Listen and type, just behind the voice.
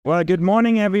Well, good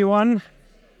morning, everyone.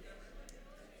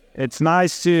 It's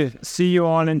nice to see you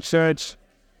all in church.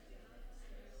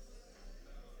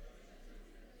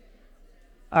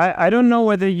 I don't know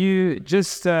whether you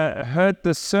just heard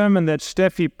the sermon that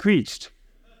Steffi preached,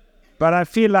 but I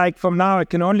feel like from now it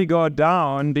can only go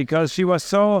down because she was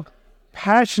so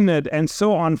passionate and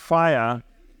so on fire.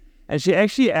 And she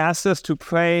actually asked us to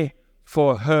pray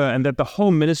for her and that the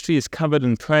whole ministry is covered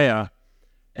in prayer.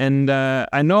 And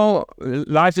I know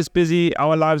life is busy,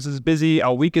 our lives is busy,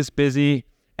 our week is busy,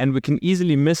 and we can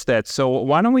easily miss that. So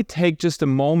why don't we take just a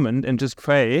moment and just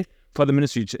pray for the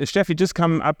ministry. Steffi, just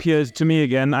come up here to me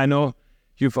again. I know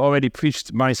you've already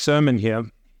preached my sermon here.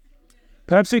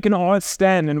 Perhaps we can all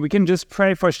stand and we can just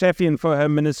pray for Steffi and for her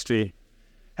ministry.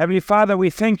 Heavenly Father, we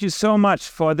thank you so much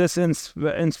for this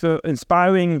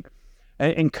inspiring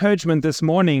encouragement this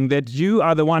morning that you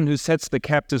are the one who sets the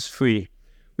captives free.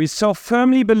 We so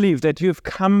firmly believe that you've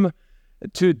come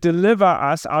to deliver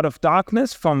us out of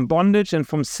darkness, from bondage and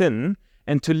from sin,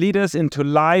 and to lead us into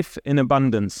life in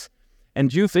abundance.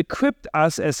 And you've equipped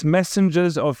us as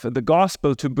messengers of the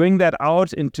gospel to bring that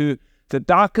out into the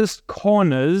darkest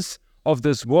corners of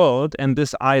this world and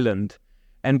this island.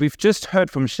 And we've just heard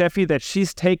from Steffi that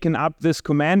she's taken up this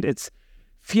command. It's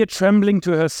fear trembling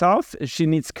to herself. She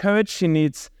needs courage. She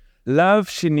needs love.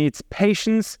 She needs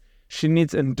patience. She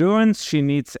needs endurance. She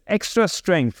needs extra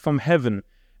strength from heaven.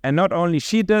 And not only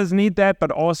she does need that,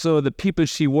 but also the people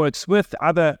she works with,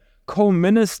 other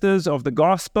co-ministers of the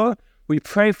gospel. We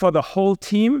pray for the whole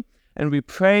team, and we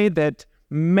pray that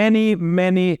many,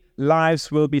 many lives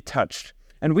will be touched.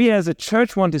 And we as a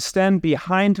church want to stand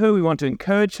behind her. We want to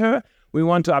encourage her. We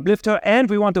want to uplift her, and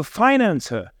we want to finance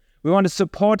her. We want to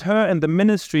support her and the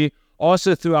ministry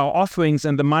also through our offerings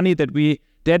and the money that we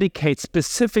dedicate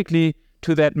specifically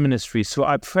to that ministry. So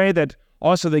I pray that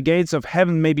also the gates of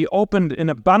heaven may be opened in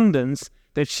abundance,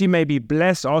 that she may be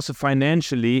blessed also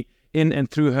financially in and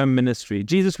through her ministry.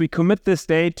 Jesus, we commit this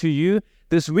day to you,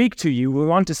 this week to you. We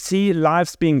want to see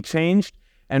lives being changed,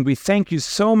 and we thank you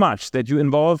so much that you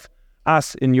involve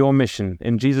us in your mission.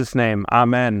 In Jesus' name,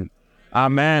 amen.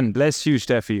 Amen. Bless you,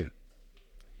 Steffi.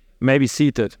 May be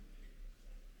seated.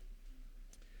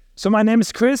 So my name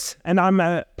is Chris, and I'm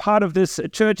a part of this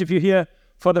church. If you're here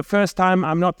for the first time,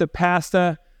 I'm not the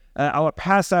pastor. Our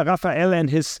pastor, Raphael, and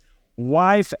his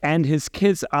wife and his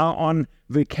kids are on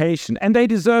vacation, and they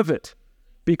deserve it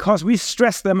because we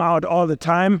stress them out all the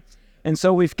time, and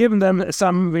so we've given them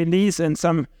some release and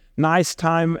some nice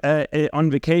time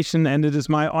on vacation. And it is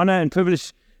my honor and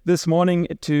privilege this morning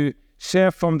to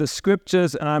share from the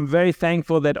scriptures, and I'm very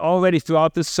thankful that already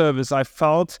throughout this service I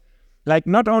felt like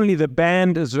not only the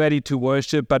band is ready to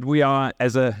worship, but we are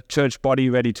as a church body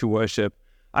ready to worship.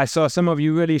 I saw some of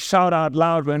you really shout out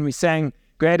loud when we sang,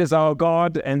 "Great is our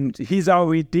God, and He's our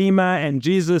Redeemer, and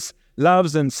Jesus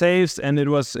loves and saves," and it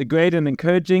was great and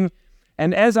encouraging.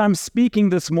 And as I'm speaking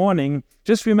this morning,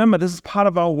 just remember this is part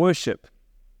of our worship.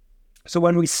 So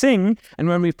when we sing and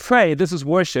when we pray, this is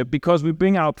worship because we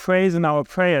bring our praise and our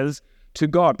prayers to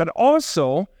God. But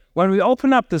also, when we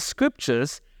open up the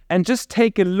scriptures and just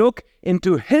take a look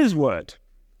into His Word.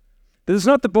 This is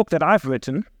not the book that I've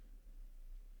written.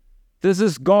 This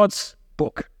is God's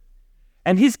book.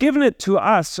 And He's given it to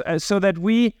us so that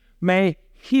we may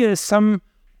hear some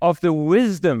of the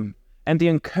wisdom and the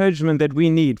encouragement that we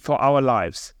need for our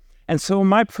lives. And so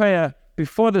my prayer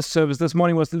before the service this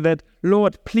morning was that,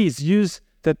 Lord, please use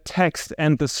the text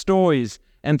and the stories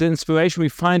and the inspiration we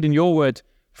find in your word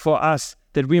for us,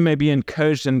 that we may be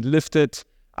encouraged and lifted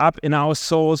up in our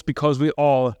souls, because we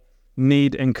all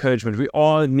need encouragement. We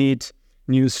all need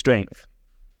new strength.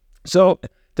 So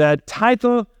the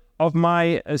title of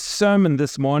my sermon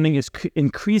this morning is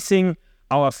Increasing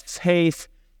Our Faith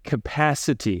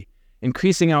Capacity.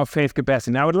 Increasing our faith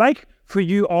capacity. Now, I would like for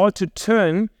you all to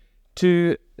turn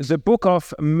to the book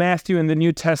of Matthew in the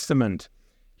New Testament.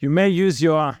 You may use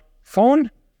your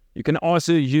phone. You can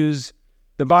also use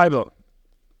the Bible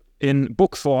in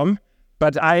book form.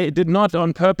 But I did not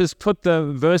on purpose put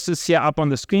the verses here up on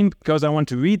the screen because I want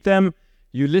to read them.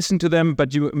 You listen to them,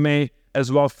 but you may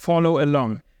as well follow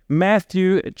along.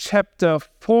 Matthew chapter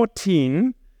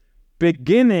 14,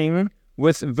 beginning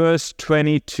with verse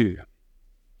 22.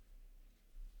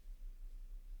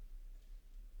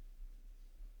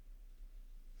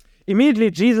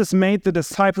 Immediately Jesus made the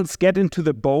disciples get into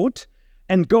the boat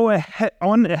and go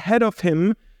ahead of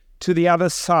him to the other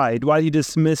side while he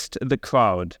dismissed the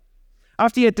crowd.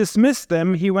 After he had dismissed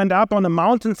them, he went up on a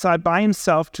mountainside by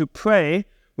himself to pray.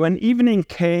 When evening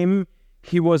came,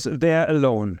 he was there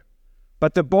alone.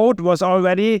 But the boat was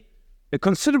already a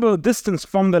considerable distance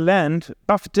from the land,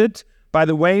 buffeted by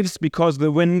the waves because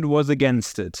the wind was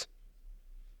against it.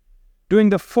 During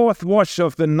the fourth watch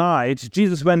of the night,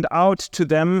 Jesus went out to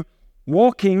them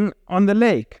walking on the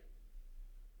lake.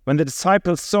 When the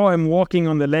disciples saw him walking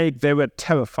on the lake, they were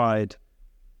terrified.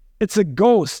 "It's a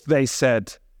ghost," they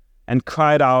said, and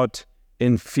cried out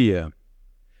in fear.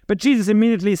 But Jesus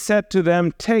immediately said to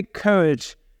them, "Take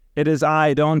courage, it is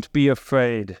I, don't be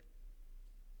afraid."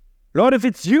 "Lord, if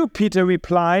it's you," Peter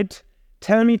replied,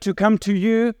 "tell me to come to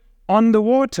you on the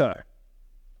water."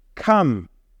 "Come,"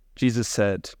 Jesus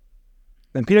said.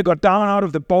 Then Peter got down out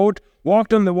of the boat,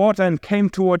 walked on the water, and came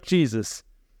toward Jesus.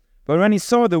 But when he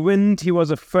saw the wind, he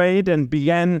was afraid and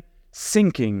began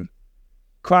sinking.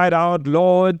 Cried out,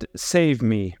 "Lord, save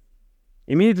me."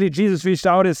 Immediately Jesus reached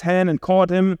out his hand and caught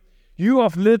him. "You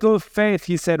of little faith,"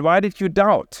 he said, "why did you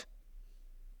doubt?"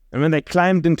 And when they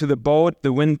climbed into the boat,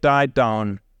 the wind died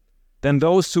down. Then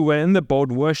those who were in the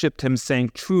boat worshipped him,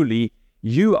 saying, "Truly,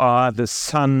 you are the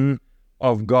Son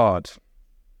of God."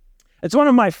 It's one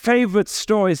of my favorite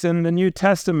stories in the New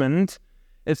Testament.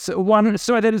 It's one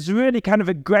story that is really kind of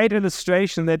a great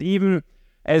illustration that even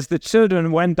as the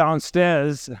children went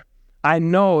downstairs, I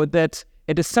know that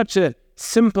it is such a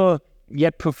simple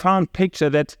yet profound picture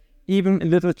that even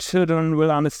little children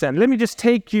will understand. Let me just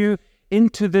take you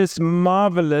into this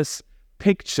marvelous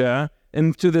picture,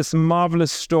 into this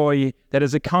marvelous story that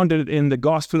is accounted in the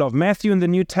Gospel of Matthew in the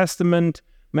New Testament.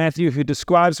 Matthew, who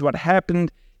describes what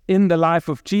happened in the life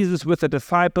of Jesus with the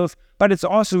disciples, but it's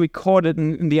also recorded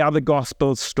in the other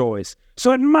Gospel stories.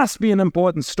 So it must be an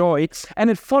important story, and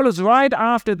it follows right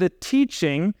after the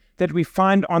teaching that we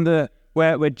find on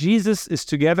where Jesus is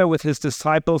together with his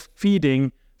disciples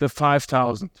feeding the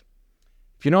 5,000.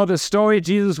 If you know the story,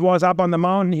 Jesus was up on the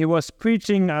mountain. He was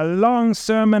preaching a long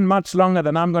sermon, much longer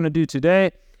than I'm going to do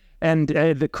today. And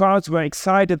the crowds were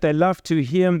excited. They loved to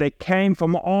hear him. They came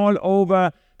from all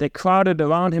over. They crowded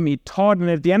around him. He taught. And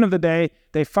at the end of the day,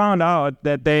 they found out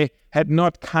that they had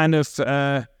not kind of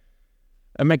a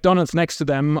McDonald's next to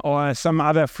them or some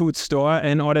other food store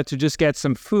in order to just get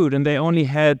some food. And they only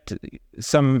had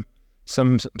some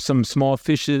small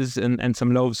fishes and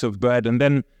some loaves of bread. And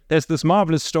then there's this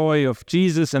marvelous story of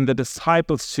Jesus and the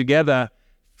disciples together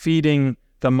feeding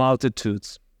the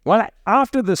multitudes. Well,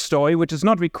 after the story, which is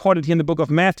not recorded here in the book of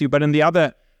Matthew, but in the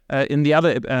other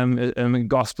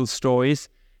gospel stories,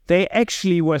 they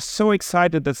actually were so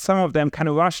excited that some of them kind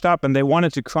of rushed up and they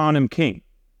wanted to crown him king.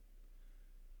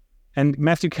 And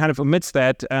Matthew kind of omits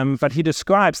that, but he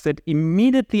describes that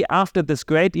immediately after this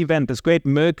great event, this great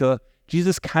miracle,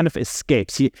 Jesus kind of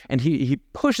escapes. He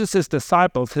pushes his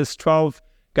disciples, his 12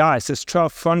 guys, his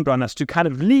 12 frontrunners, to kind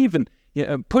of leave and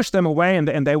push them away,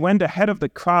 and they went ahead of the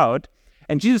crowd.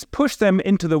 And Jesus pushed them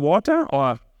into the water,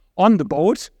 or on the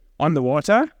boat, on the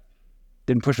water.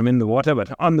 Didn't push them in the water,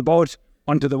 but on the boat,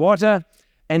 onto the water.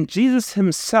 And Jesus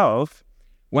himself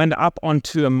went up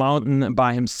onto a mountain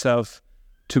by himself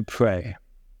to pray.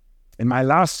 In my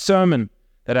last sermon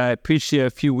that I preached here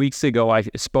a few weeks ago, I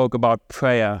spoke about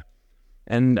prayer.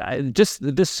 And just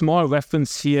this small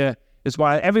reference here is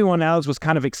while everyone else was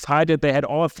kind of excited, they had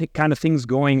all kind of things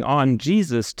going on,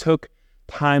 Jesus took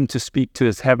time to speak to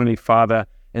his Heavenly Father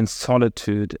in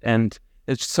solitude. And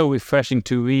it's so refreshing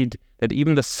to read that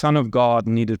even the Son of God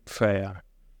needed prayer.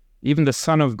 Even the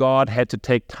Son of God had to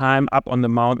take time up on the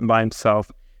mountain by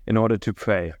himself in order to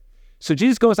pray. So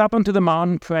Jesus goes up onto the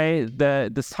mountain, pray. The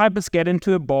disciples get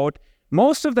into a boat.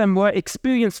 Most of them were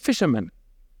experienced fishermen.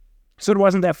 So it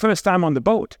wasn't their first time on the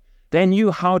boat. They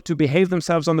knew how to behave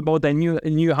themselves on the boat. They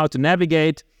knew how to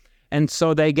navigate. And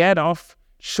so they get off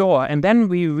shore. And then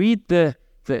we read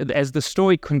as the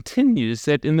story continues,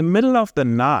 that in the middle of the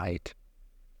night,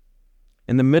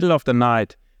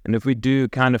 and if we do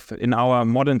kind of in our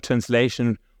modern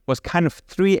translation, was kind of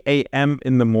 3 a.m.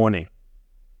 in the morning.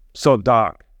 So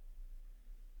dark.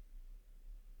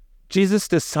 Jesus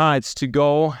decides to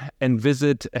go and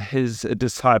visit his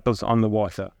disciples on the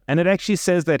water. And it actually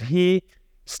says that he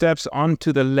steps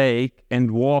onto the lake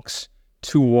and walks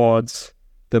towards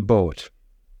the boat.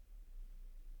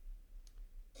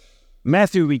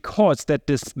 Matthew records that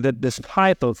the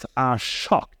disciples are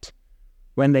shocked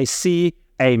when they see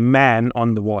a man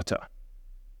on the water.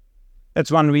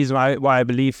 That's one reason why I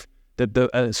believe that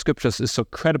the scriptures is so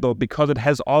credible, because it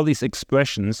has all these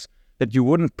expressions that you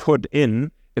wouldn't put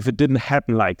in if it didn't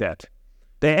happen like that.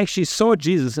 They actually saw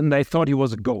Jesus and they thought he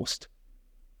was a ghost.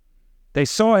 They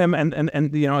saw him and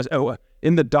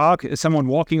in the dark, someone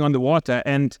walking on the water,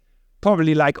 and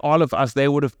probably like all of us, they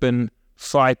would have been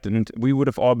frightened. We would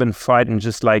have all been frightened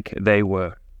just like they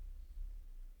were.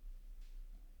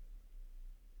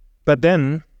 But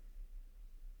then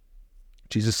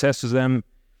Jesus says to them,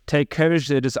 take courage,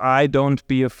 it is I, don't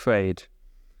be afraid.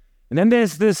 And then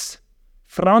there's this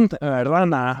front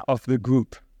runner of the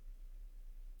group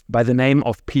by the name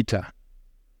of Peter.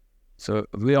 So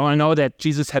we all know that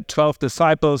Jesus had 12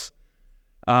 disciples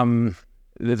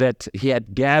that he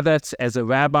had gathered as a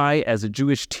rabbi, as a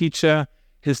Jewish teacher,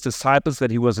 his disciples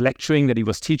that he was lecturing, that he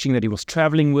was teaching, that he was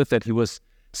traveling with, that he was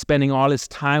spending all his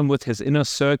time with his inner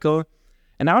circle.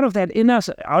 And out of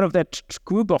that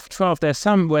group of 12, there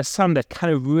were some that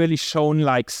kind of really shone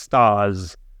like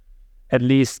stars. At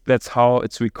least that's how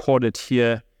it's recorded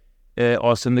here,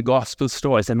 also in the gospel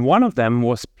stories. And one of them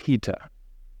was Peter.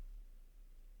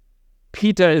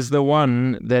 Peter is the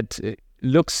one that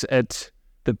looks at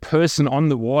the person on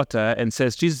the water and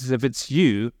says, Jesus, if it's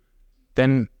you,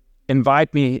 then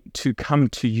invite me to come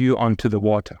to you onto the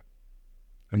water.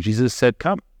 And Jesus said,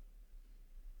 come.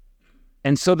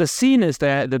 And so the scene is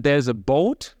there that there's a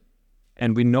boat,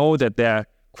 and we know that there are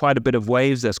quite a bit of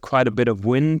waves, there's quite a bit of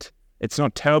wind. It's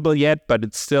not terrible yet, but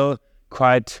it's still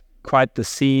quite the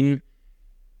scene.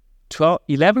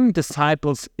 11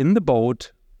 disciples in the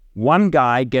boat. One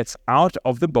guy gets out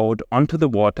of the boat onto the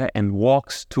water and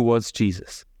walks towards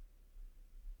Jesus.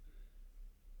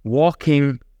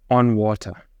 Walking on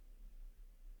water.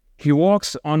 He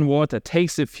walks on water,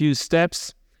 takes a few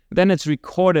steps. Then it's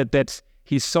recorded that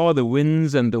he saw the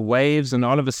winds and the waves, and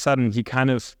all of a sudden he kind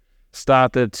of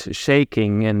started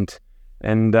shaking and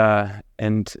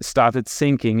started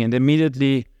sinking. And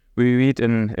immediately we read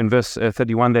in verse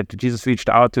 31 that Jesus reached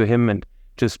out to him and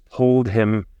just pulled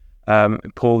him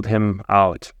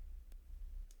out.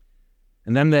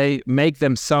 And then they make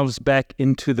themselves back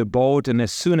into the boat, and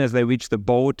as soon as they reach the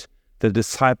boat, the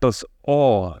disciples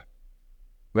all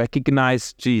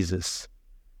recognize Jesus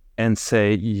and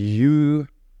say, you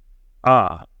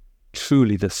are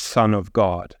truly the Son of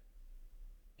God.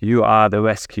 You are the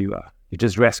rescuer. You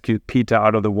just rescued Peter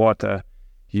out of the water.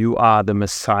 You are the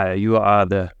Messiah. You are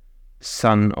the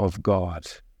Son of God.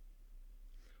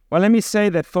 Well, let me say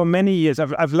that for many years,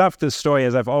 I've loved this story,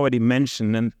 as I've already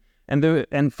mentioned,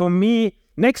 and for me,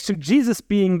 next to Jesus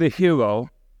being the hero,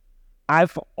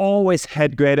 I've always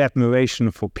had great admiration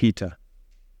for Peter.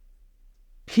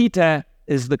 Peter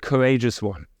is the courageous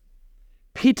one.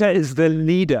 Peter is the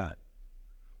leader.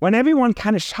 When everyone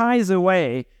kind of shies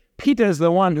away, Peter is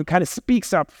the one who kind of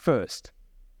speaks up first.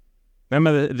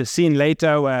 Remember the scene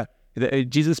later where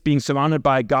Jesus being surrounded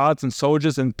by guards and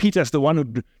soldiers, and Peter's the one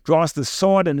who draws the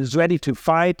sword and is ready to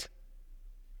fight.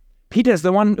 Peter is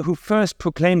the one who first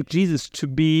proclaimed Jesus to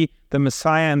be the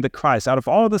Messiah and the Christ. Out of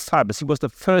all the disciples, he was the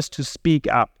first to speak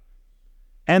up.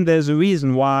 And there's a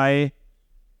reason why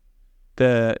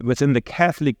within the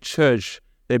Catholic Church,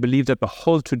 they believe that the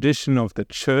whole tradition of the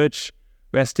church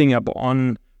resting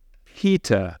upon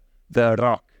Peter the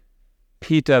rock.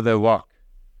 Peter the rock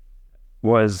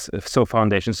was so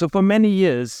foundation. So for many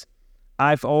years,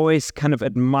 I've always kind of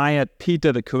admired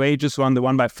Peter, the courageous one, the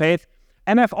one by faith.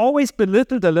 And I've always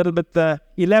belittled a little bit the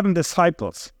 11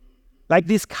 disciples, like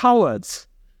these cowards.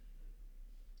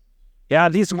 Yeah,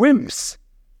 these wimps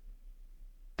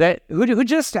who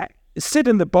just sit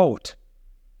in the boat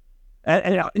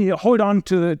and hold on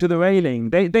to the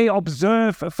railing. They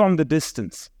observe from the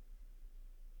distance.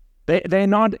 They're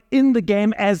not in the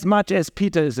game as much as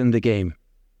Peter is in the game.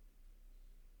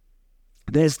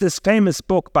 There's this famous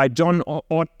book by John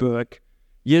Ortberg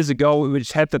years ago,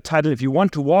 which had the title, "If you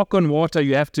want to walk on water,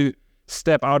 you have to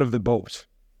step out of the boat."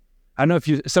 I don't know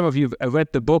if some of you have read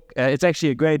the book. It's actually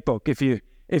a great book. If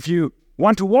you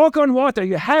want to walk on water,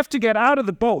 you have to get out of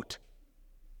the boat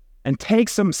and take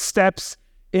some steps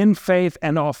in faith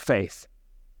and of faith.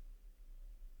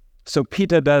 So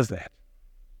Peter does that.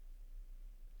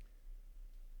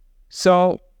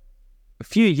 So a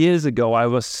few years ago, I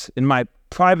was in my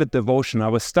private devotion. I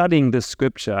was studying this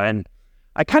scripture, and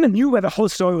I kind of knew where the whole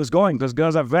story was going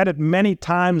because I've read it many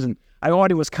times, and I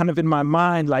already was kind of in my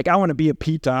mind, like, I want to be a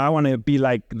Peter. I want to be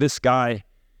like this guy.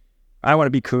 I want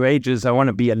to be courageous. I want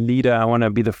to be a leader. I want to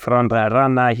be the front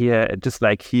runner here, just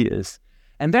like he is.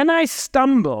 And then I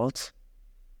stumbled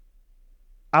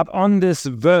up on this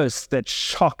verse that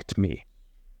shocked me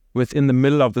within the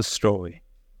middle of the story.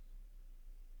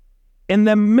 In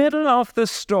the middle of the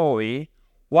story,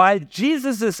 while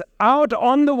Jesus is out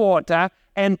on the water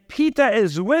and Peter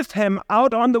is with him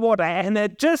out on the water and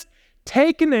had just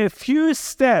taken a few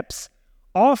steps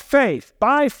of faith,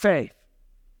 by faith,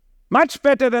 much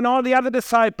better than all the other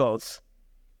disciples,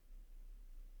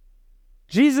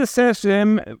 Jesus says to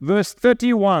him, verse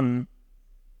 31,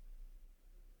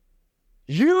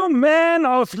 "You man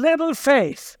of little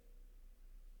faith,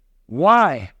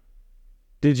 why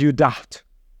did you doubt?"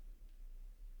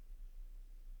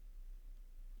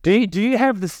 Do you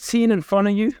have the scene in front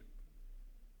of you?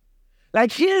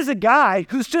 Like, here's a guy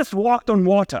who's just walked on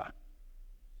water.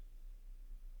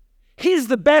 He's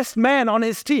the best man on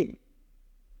his team.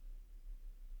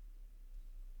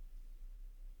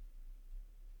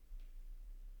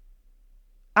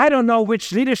 I don't know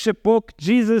which leadership book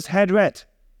Jesus had read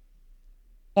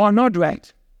or not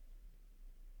read.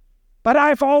 But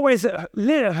I've always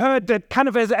heard that kind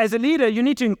of as a leader, you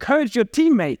need to encourage your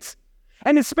teammates.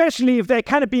 And especially if they're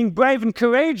kind of being brave and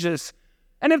courageous.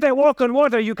 And if they walk on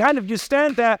water, you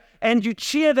stand there and you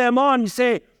cheer them on. You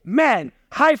say, man,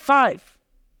 high five.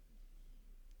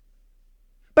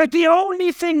 But the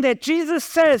only thing that Jesus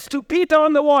says to Peter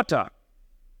on the water,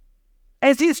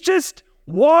 as he's just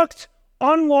walked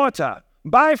on water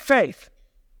by faith,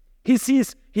 he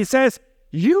says,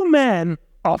 you man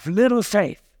of little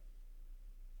faith.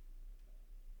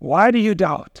 Why do you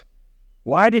doubt?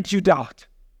 Why did you doubt?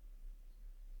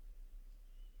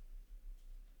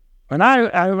 When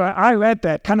I read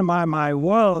that, kind of my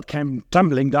world came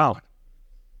tumbling down.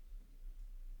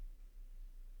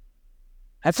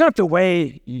 That's not the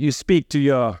way you speak to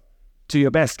your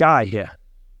best guy here.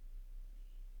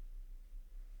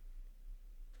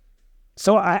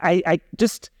 So I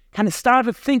just kind of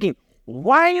started thinking,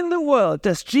 why in the world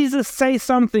does Jesus say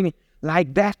something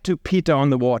like that to Peter on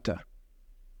the water?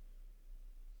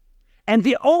 And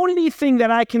the only thing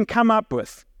that I can come up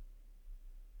with,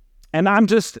 and I'm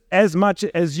just, as much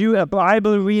as you, a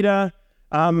Bible reader,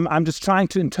 I'm just trying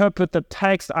to interpret the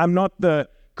text. I'm not the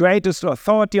greatest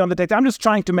authority on the text. I'm just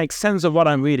trying to make sense of what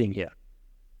I'm reading here.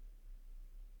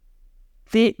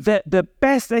 The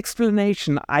best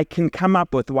explanation I can come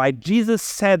up with why Jesus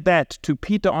said that to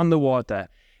Peter on the water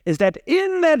is that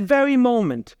in that very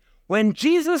moment, when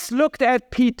Jesus looked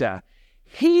at Peter,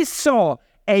 he saw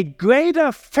a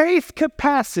greater faith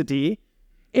capacity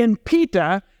in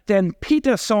Peter than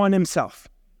Peter saw in himself.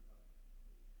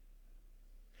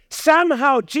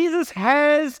 Somehow Jesus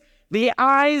has the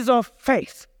eyes of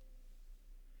faith.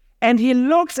 And he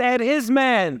looks at his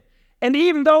man. And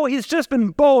even though he's just been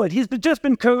bold, he's just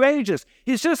been courageous,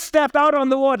 he's just stepped out on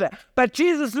the water. But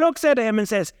Jesus looks at him and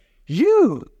says,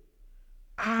 you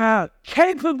are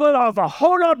capable of a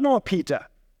whole lot more, Peter.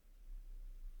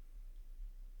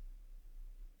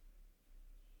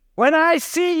 When I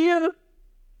see you,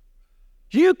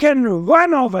 you can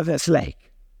run over this lake.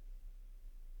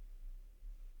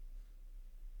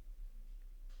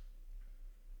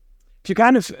 If you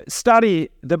kind of study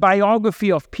the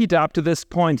biography of Peter up to this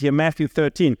point here, Matthew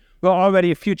 13, we're already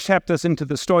a few chapters into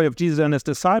the story of Jesus and his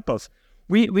disciples.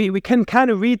 We can kind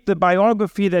of read the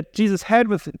biography that Jesus had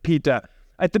with Peter.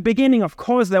 At the beginning, of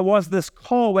course, there was this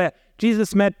call where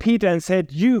Jesus met Peter and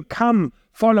said, you come,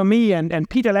 follow me. And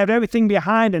Peter left everything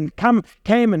behind and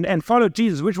came and followed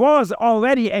Jesus, which was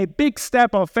already a big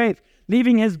step of faith,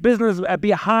 leaving his business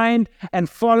behind and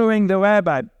following the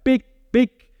rabbi. Big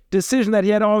decision that he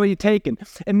had already taken.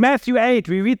 In Matthew 8,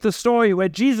 we read the story where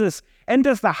Jesus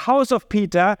enters the house of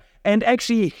Peter and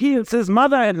actually heals his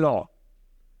mother-in-law.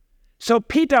 So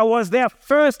Peter was there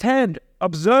firsthand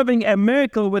observing a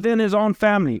miracle within his own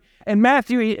family. In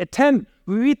Matthew 10,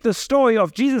 we read the story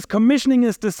of Jesus commissioning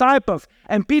his disciples,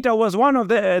 and Peter was one of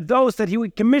those that he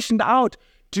commissioned out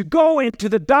to go into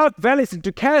the dark valleys and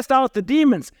to cast out the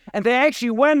demons. And they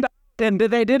actually went out and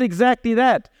they did exactly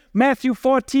that. Matthew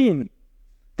 14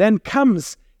 then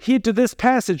comes here to this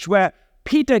passage where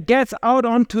Peter gets out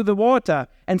onto the water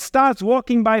and starts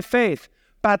walking by faith.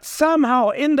 But somehow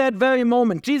in that very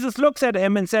moment, Jesus looks at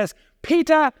him and says,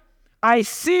 Peter, I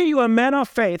see you a man of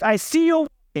faith. I see you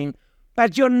walking,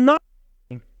 but you're not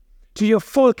to your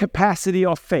full capacity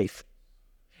of faith.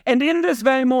 And in this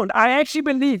very moment, I actually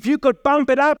believe you could bump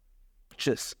it up.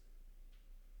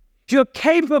 You're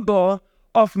capable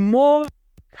of more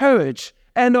courage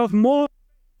and of more.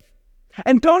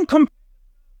 And don't compare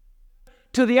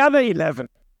to the other 11.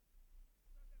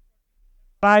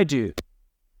 I do.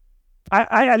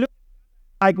 I look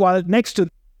like, well, next to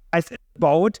the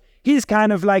boat, he's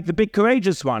kind of like the big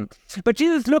courageous one. But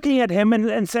Jesus looking at him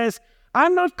and says,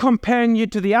 I'm not comparing you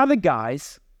to the other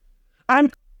guys.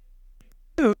 I'm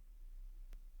comparing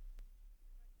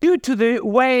you to the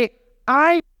way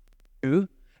I do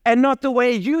and not the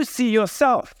way you see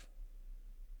yourself.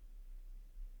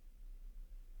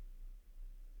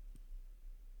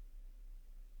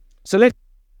 So let's,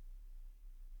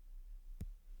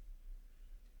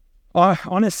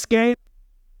 on a scale,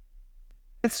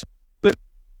 let's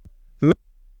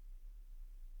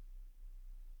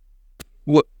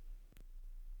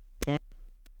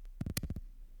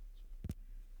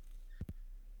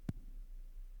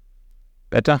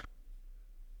better?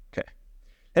 Okay.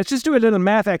 Let's just do a little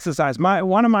math exercise.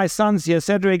 One of my sons here,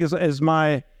 Cedric, is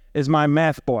my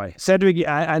math boy. Cedric,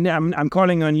 I'm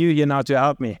calling on you here now to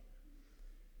help me.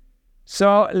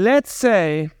 So let's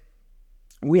say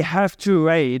we have to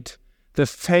rate the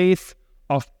faith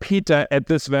of Peter at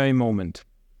this very moment.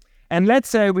 And let's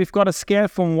say we've got a scale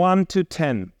from 1 to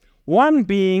 10. 1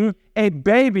 being a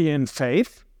baby in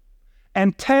faith,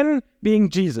 and 10 being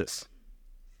Jesus.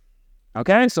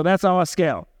 Okay, so that's our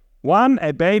scale. 1,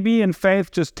 a baby in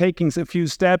faith, just taking a few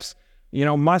steps,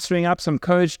 mustering up some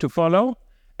courage to follow.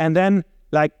 And then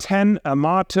like 10, a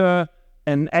martyr,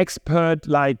 an expert,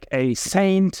 like a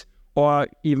saint, or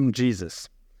even Jesus.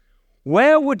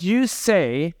 Where would you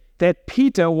say that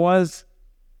Peter was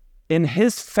in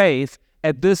his faith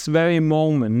at this very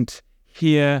moment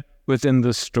here within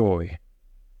the story?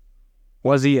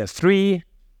 Was he a 3?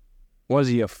 Was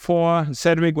he a 4?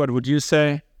 Cedric, what would you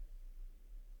say?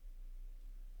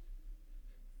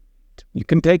 You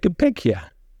can take a pick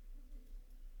here.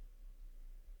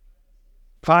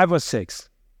 5 or 6.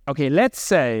 Okay, let's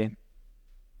say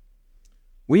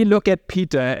we look at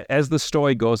Peter as the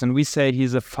story goes and we say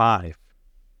he's a 5.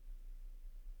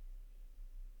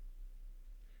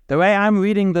 The way I'm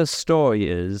reading this story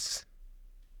is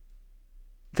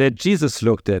that Jesus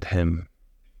looked at him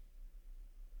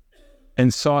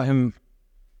and saw him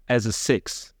as a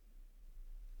 6,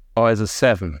 or as a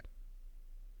 7,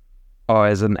 or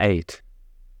as an 8.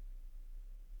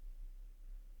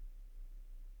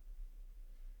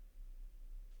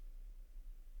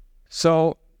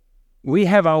 So we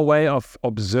have our way of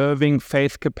observing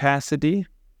faith capacity.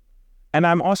 And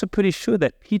I'm also pretty sure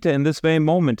that Peter, in this very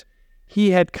moment,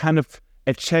 he had kind of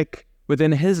a check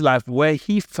within his life where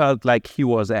he felt like he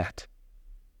was at.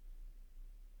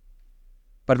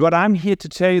 But what I'm here to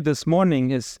tell you this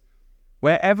morning is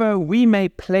wherever we may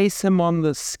place him on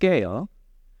the scale,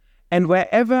 and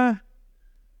wherever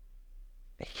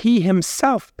he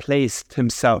himself placed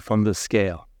himself on the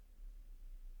scale,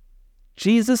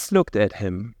 Jesus looked at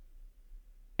him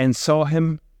and saw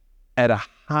him at a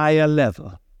higher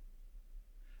level.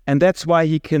 And that's why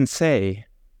he can say,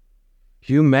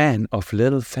 "You man of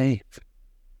little faith,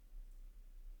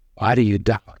 why do you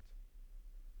doubt?"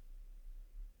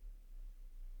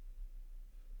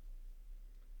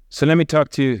 So let me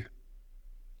talk to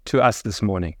us this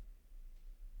morning.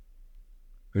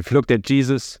 We've looked at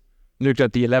Jesus, looked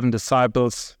at the 11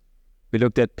 disciples, we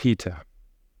looked at Peter.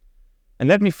 And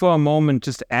let me for a moment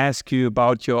just ask you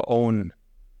about your own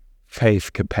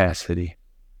faith capacity.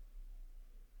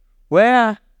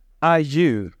 Where are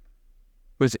you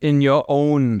within your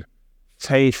own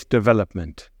faith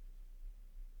development?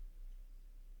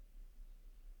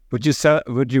 Would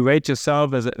you rate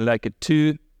yourself as like a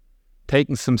 2,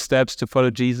 taking some steps to follow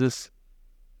Jesus?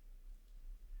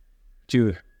 Do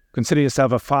you consider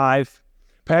yourself a 5?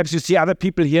 Perhaps you see other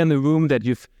people here in the room that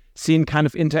you've seen kind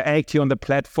of interact here on the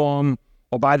platform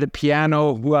or by the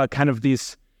piano who are kind of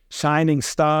these shining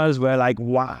stars where like,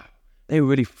 wow, they're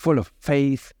really full of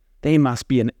faith. They must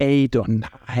be an 8 or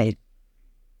 9.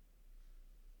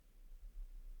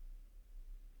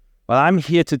 Well, I'm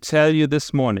here to tell you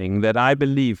this morning that I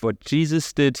believe what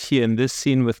Jesus did here in this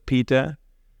scene with Peter,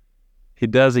 he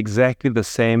does exactly the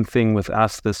same thing with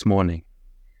us this morning.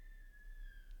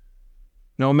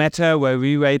 No matter where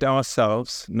we rate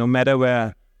ourselves, no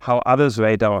matter how others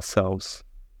rate ourselves,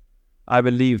 I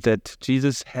believe that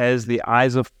Jesus has the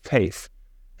eyes of faith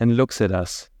and looks at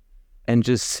us and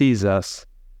just sees us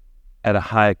at a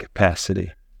higher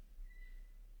capacity.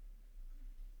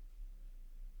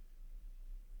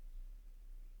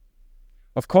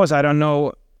 Of course, I don't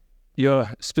know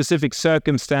your specific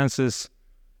circumstances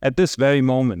at this very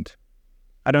moment.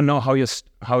 I don't know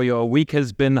how your week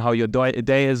has been, how your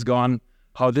day has gone,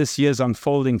 how this year is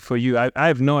unfolding for you. I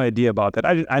have no idea about that.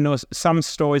 I know some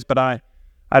stories, but I'm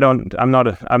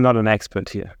not an expert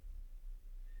here.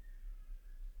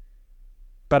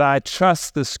 But I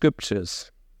trust the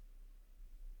scriptures.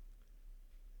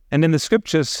 And in the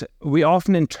scriptures, we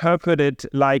often interpret it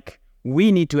like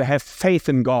we need to have faith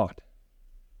in God.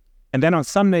 And then on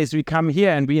Sundays, we come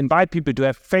here and we invite people to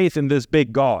have faith in this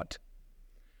big God.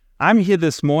 I'm here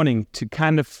this morning to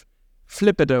kind of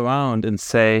flip it around and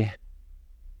say,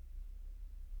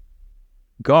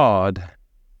 God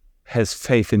has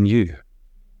faith in you.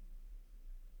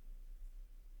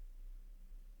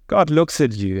 God looks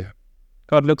at you.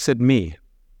 God looks at me.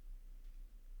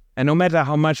 And no matter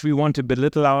how much we want to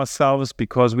belittle ourselves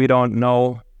because we don't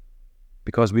know,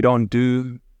 because we don't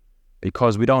do,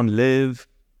 because we don't live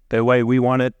the way we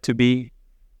want it to be,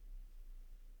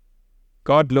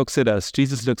 God looks at us,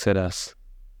 Jesus looks at us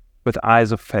with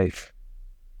eyes of faith.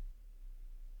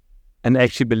 and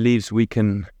actually believes we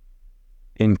can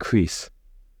increase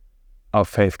our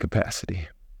faith capacity.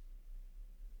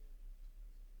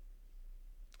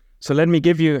 So let me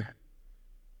give you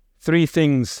three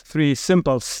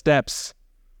simple steps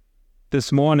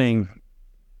this morning,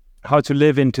 how to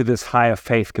live into this higher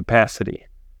faith capacity.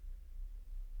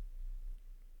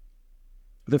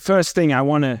 The first thing I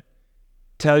want to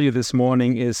tell you this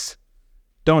morning is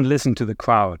don't listen to the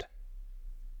crowd.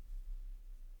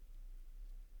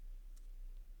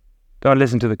 Don't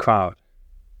listen to the crowd.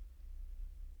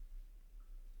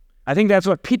 I think that's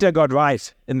what Peter got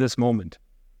right in this moment.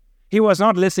 He was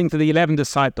not listening to the 11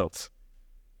 disciples.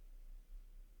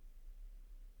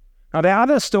 Now, there are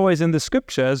other stories in the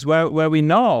scriptures where we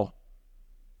know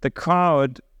the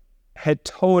crowd had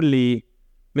totally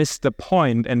missed the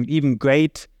point, and even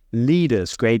great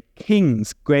leaders, great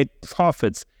kings, great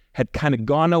prophets had kind of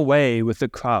gone away with the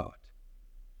crowd.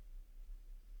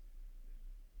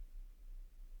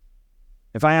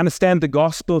 If I understand the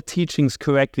gospel teachings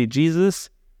correctly, Jesus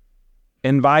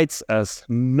invites us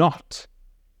not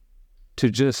to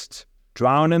just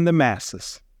drown in the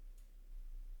masses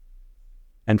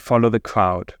and follow the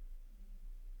crowd.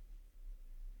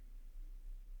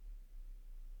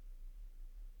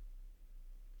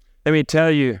 Let me tell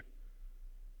you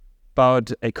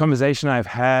about a conversation I've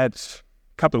had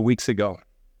a couple of weeks ago.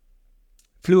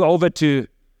 Flew over to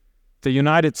the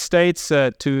United States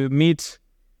to meet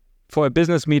for a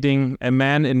business meeting a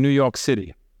man in New York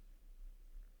City.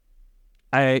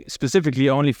 I specifically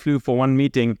only flew for one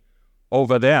meeting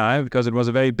over there because it was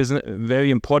a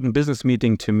very important business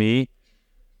meeting to me.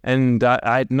 And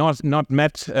I had not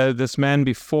met this man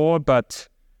before, but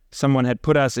someone had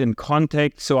put us in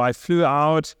contact. So I flew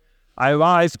out. I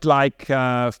arrived like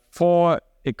 4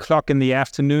 o'clock in the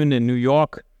afternoon in New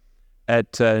York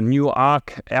at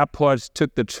Newark Airport,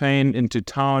 took the train into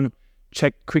town,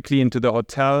 checked quickly into the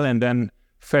hotel, and then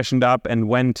freshened up and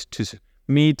went to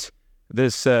meet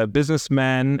this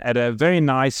businessman at a very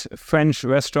nice French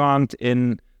restaurant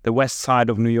in the west side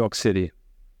of New York City.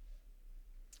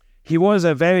 He was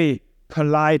a very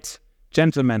polite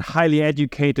gentleman, highly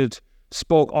educated,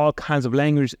 spoke all kinds of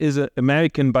languages, is an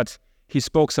American, but he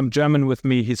spoke some German with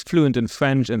me. He's fluent in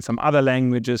French and some other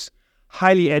languages,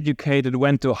 highly educated,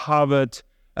 went to Harvard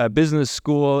Business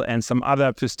School and some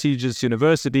other prestigious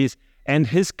universities, and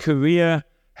his career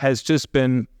has just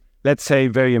been, let's say,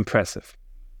 very impressive.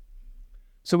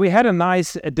 So we had a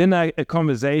nice dinner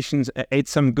conversations, ate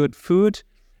some good food,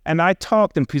 and I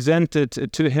talked and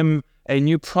presented to him a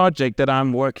new project that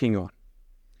I'm working on.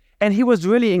 And he was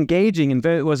really engaging and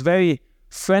was very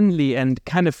friendly and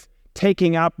kind of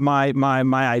taking up my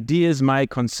ideas, my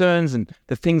concerns, and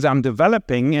the things I'm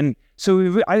developing. And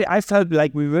so I felt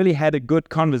like we really had a good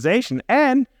conversation.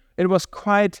 And it was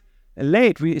quite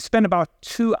late. We spent about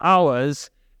 2 hours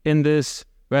in this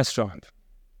restaurant.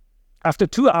 After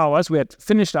 2 hours, we had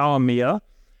finished our meal,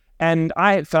 and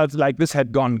I felt like this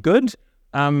had gone good.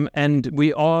 And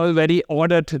we already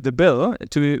ordered the bill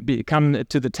to come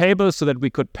to the table so that we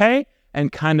could pay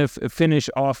and kind of finish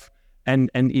off and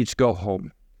each go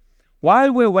home.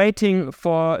 While we're waiting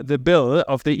for the bill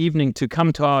of the evening to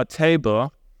come to our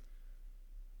table,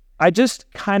 I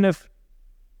just kind of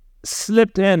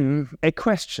slipped in a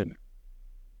question.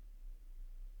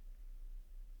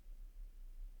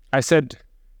 I said,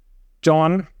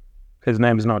 John, his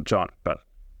name is not John, but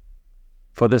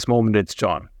for this moment it's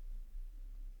John.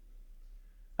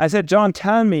 I said, John,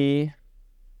 tell me,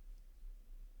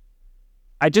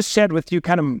 I just shared with you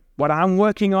kind of what I'm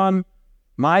working on,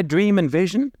 my dream and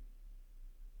vision.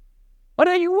 What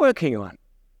are you working on?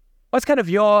 What's kind of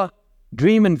your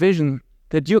dream and vision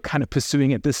that you're kind of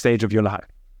pursuing at this stage of your life?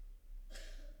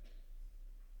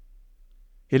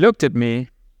 He looked at me,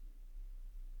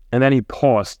 and then he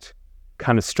paused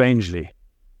kind of strangely.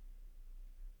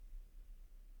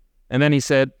 And then he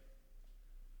said,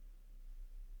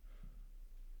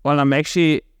 well, I'm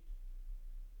actually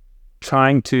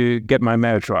trying to get my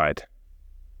marriage right.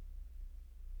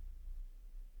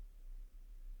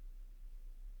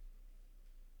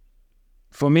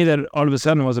 For me, that all of a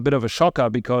sudden was a bit of a shocker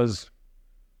because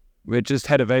we just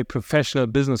had a very professional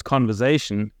business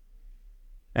conversation.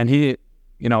 And he,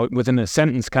 within a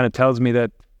sentence kind of tells me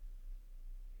that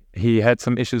he had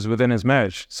some issues within his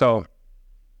marriage. So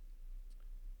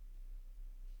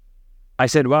I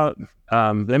said, well,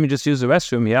 let me just use the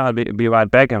restroom here. I'll be right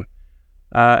back.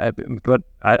 But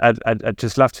I'd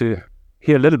just love to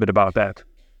hear a little bit about that.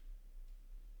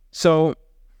 So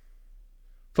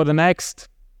for the next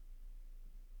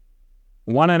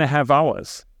 1.5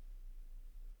 hours,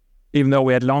 even though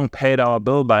we had long paid our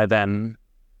bill by then,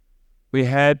 we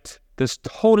had this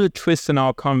total twist in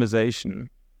our conversation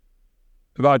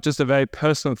about just a very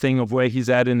personal thing of where he's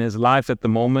at in his life at the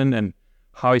moment and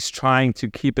how he's trying to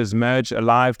keep his marriage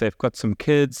alive. They've got some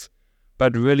kids,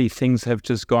 but really things have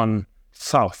just gone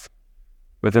south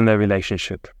within their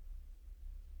relationship.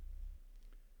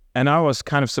 And I was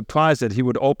kind of surprised that he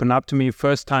would open up to me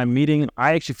first time meeting.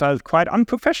 I actually felt quite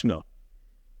unprofessional.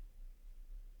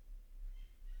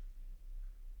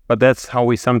 But that's how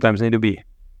we sometimes need to be.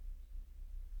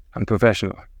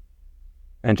 Unprofessional.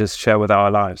 And just share with our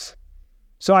lives.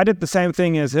 So I did the same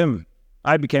thing as him.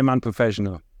 I became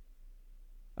unprofessional.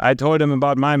 I told him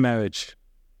about my marriage.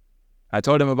 I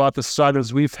told him about the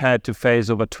struggles we've had to face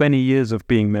over 20 years of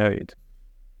being married.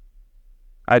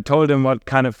 I told him what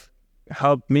kind of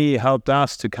helped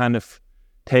us to kind of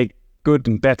take good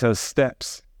and better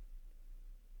steps.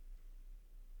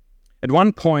 At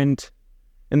one point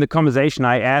in the conversation,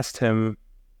 I asked him,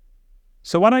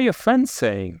 "So what are your friends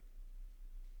saying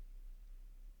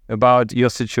about your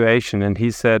situation?" And he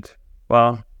said,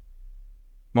 "Well,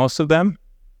 most of them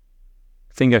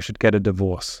think I should get a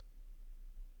divorce."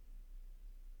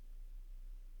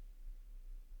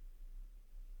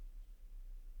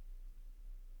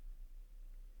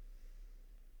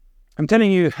 I'm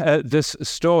telling you this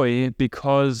story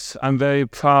because I'm very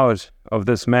proud of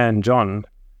this man, John,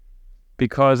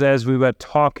 because as we were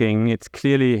talking, it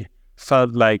clearly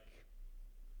felt like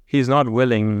he's not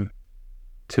willing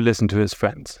to listen to his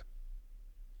friends.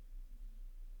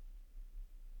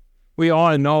 We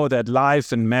all know that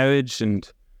life and marriage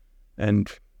and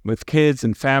with kids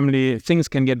and family, things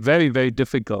can get very, very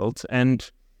difficult,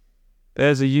 and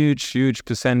there's a huge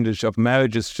percentage of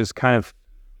marriages just kind of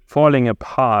falling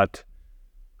apart.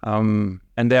 And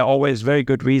there are always very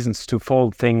good reasons to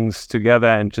fold things together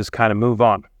and just kind of move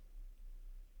on.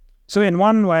 So in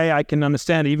one way, I can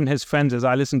understand even his friends, as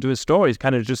I listen to his stories,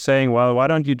 kind of just saying, well, why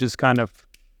don't you just kind of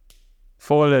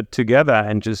fold it together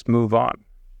and just move on?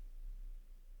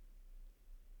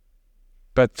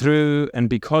 But through and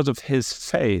because of his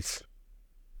faith,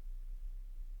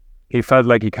 he felt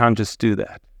like he can't just do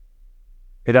that.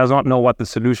 He does not know what the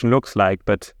solution looks like,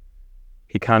 but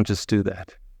he can't just do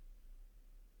that.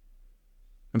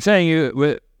 I'm saying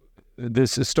you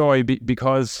this story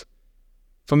because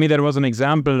for me that was an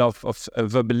example of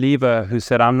a believer who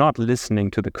said, I'm not listening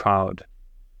to the crowd.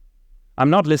 I'm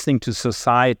not listening to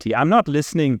society. I'm not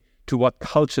listening to what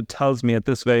culture tells me at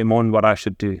this very moment what I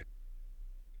should do.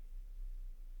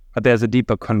 But there's a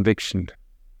deeper conviction.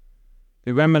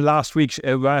 Remember last week,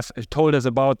 Raf told us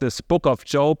about this book of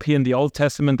Job here in the Old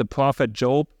Testament, the prophet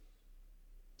Job.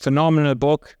 Phenomenal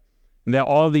book. And there are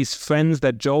all these friends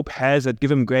that Job has that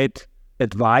give him great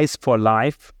advice for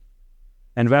life.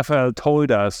 And Raphael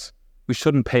told us we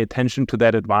shouldn't pay attention to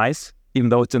that advice, even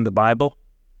though it's in the Bible.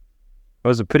 It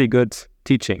was a pretty good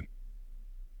teaching.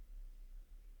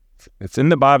 It's in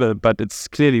the Bible, but it's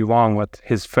clearly wrong what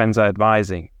his friends are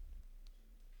advising.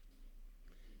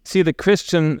 See, the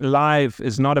Christian life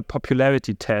is not a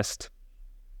popularity test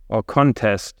or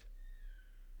contest.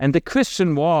 And the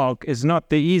Christian walk is not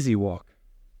the easy walk.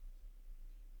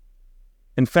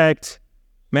 In fact,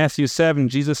 Matthew 7,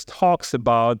 Jesus talks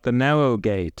about the narrow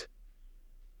gate.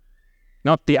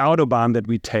 Not the autobahn that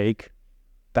we take,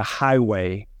 the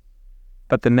highway,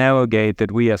 but the narrow gate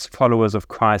that we as followers of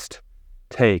Christ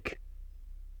take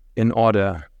in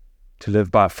order to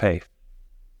live by faith.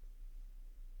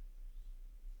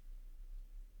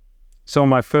 So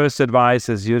my first advice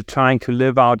as you're trying to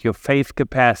live out your faith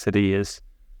capacity is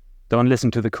don't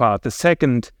listen to the crowd. The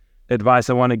second advice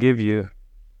I want to give you,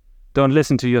 don't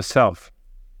listen to yourself.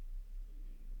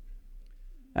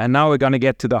 And now we're going to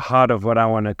get to the heart of what I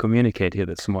want to communicate here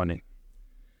this morning.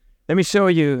 Let me show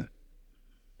you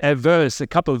a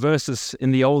couple verses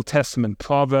in the Old Testament,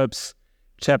 Proverbs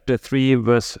chapter 3,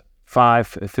 verse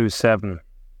 5 through 7.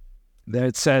 There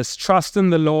it says, "Trust in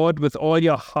the Lord with all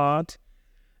your heart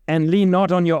and lean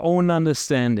not on your own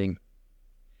understanding.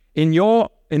 In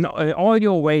all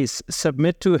your ways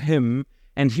submit to him,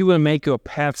 and he will make your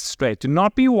paths straight. Do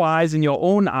not be wise in your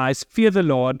own eyes. Fear the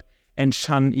Lord and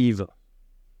shun evil."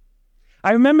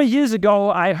 I remember years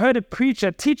ago, I heard a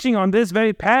preacher teaching on this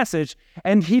very passage,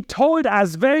 and he told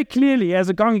us very clearly as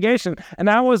a congregation, and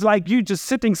I was like you just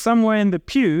sitting somewhere in the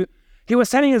pew, he was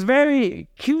telling us very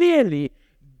clearly,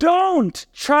 don't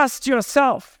trust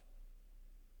yourself.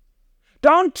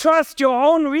 Don't trust your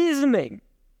own reasoning.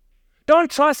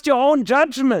 Don't trust your own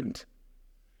judgment.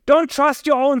 Don't trust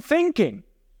your own thinking.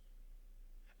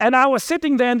 And I was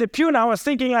sitting there in the pew and I was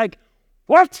thinking like,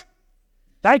 what?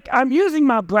 Like I'm using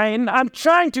my brain. I'm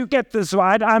trying to get this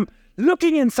right. I'm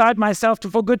looking inside myself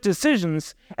for good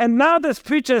decisions. And now this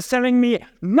preacher is telling me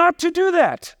not to do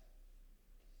that.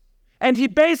 And he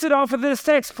based it off of this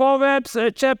text, Proverbs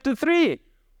chapter 3,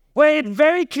 where it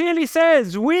very clearly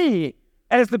says we,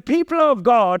 as the people of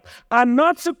God, are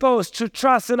not supposed to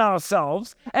trust in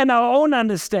ourselves and our own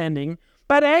understanding,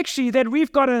 but actually that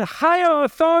we've got a higher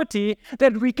authority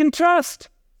that we can trust.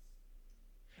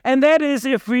 And that is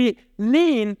if we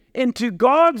lean into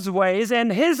God's ways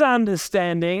and His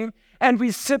understanding, and we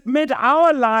submit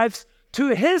our lives to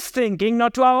His thinking,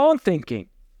 not to our own thinking.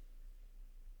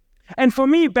 And for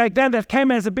me, back then, that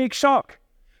came as a big shock.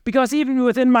 Because even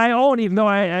within my own, even though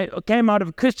I came out of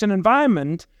a Christian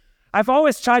environment, I've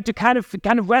always tried to kind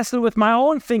of wrestle with my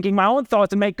own thinking, my own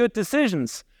thoughts, and make good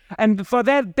decisions. And for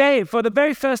that day, for the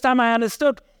very first time, I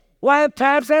understood, well,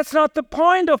 perhaps that's not the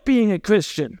point of being a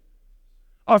Christian,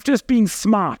 of just being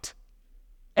smart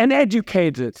and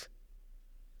educated.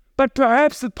 But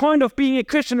perhaps the point of being a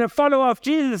Christian, a follower of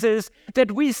Jesus, is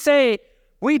that we say,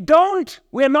 we're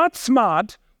not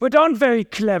smart, we're not very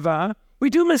clever, we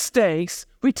do mistakes,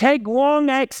 we take wrong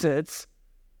exits.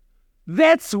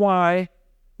 That's why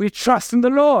we trust in the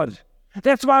Lord.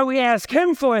 That's why we ask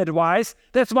Him for advice.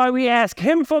 That's why we ask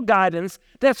Him for guidance.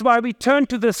 That's why we turn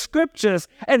to the Scriptures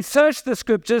and search the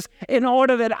Scriptures in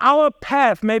order that our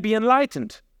path may be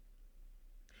enlightened.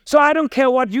 So I don't care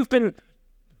what you've been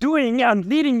doing and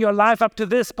leading your life up to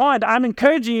this point. I'm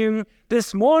encouraging you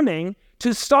this morning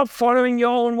to stop following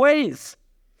your own ways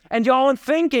and your own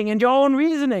thinking and your own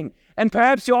reasoning. And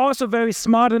perhaps you're also very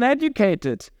smart and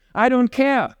educated. I don't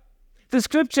care. The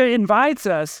Scripture invites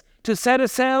us to set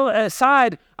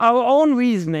aside our own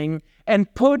reasoning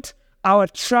and put our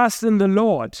trust in the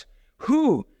Lord,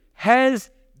 who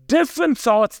has different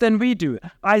thoughts than we do.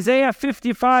 Isaiah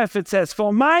 55, it says,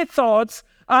 "For my thoughts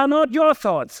are not your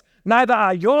thoughts, neither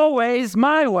are your ways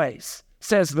my ways,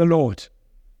 says the Lord."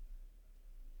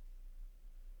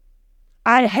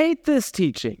 I hate this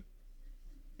teaching.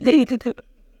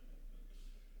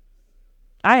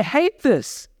 I hate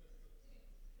this.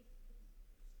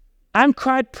 I'm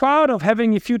quite proud of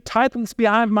having a few titles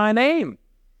behind my name.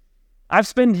 I've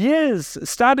spent years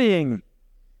studying.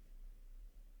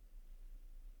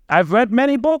 I've read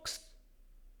many books.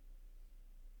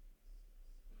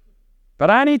 But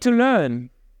I need to learn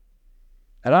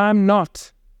that I'm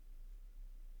not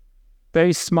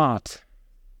very smart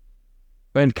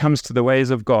when it comes to the ways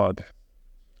of God.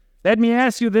 Let me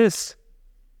ask you this.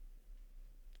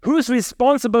 Who's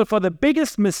responsible for the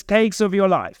biggest mistakes of your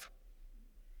life?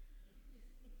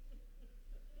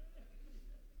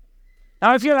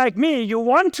 Now, if you're like me, you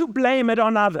want to blame it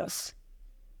on others.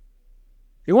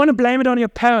 You want to blame it on your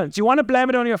parents. You want to blame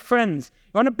it on your friends.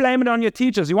 You want to blame it on your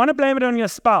teachers. You want to blame it on your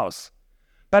spouse.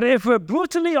 But if we're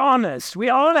brutally honest, we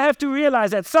all have to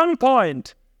realize at some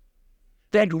point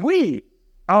that we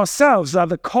ourselves are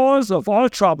the cause of all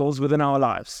troubles within our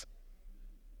lives.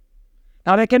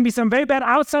 Now, there can be some very bad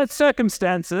outside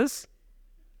circumstances.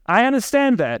 I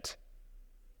understand that.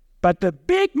 But the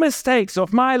big mistakes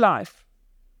of my life,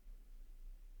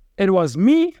 it was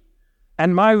me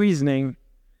and my reasoning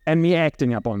and me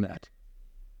acting upon that.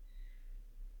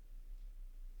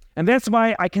 And that's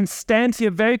why I can stand here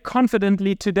very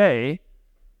confidently today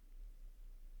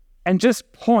and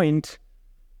just point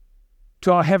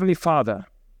to our Heavenly Father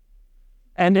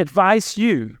and advise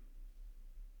you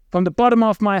from the bottom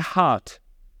of my heart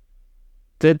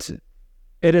that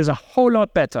it is a whole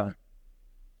lot better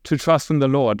to trust in the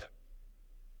Lord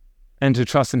and to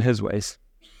trust in His ways.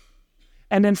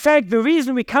 And in fact, the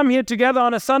reason we come here together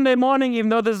on a Sunday morning, even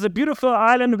though this is a beautiful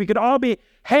island, we could all be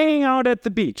hanging out at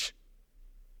the beach.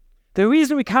 The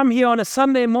reason we come here on a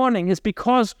Sunday morning is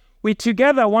because we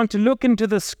together want to look into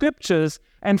the Scriptures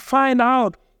and find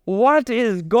out, what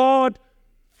is God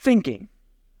thinking?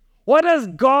 What does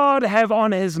God have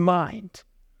on His mind?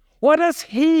 What does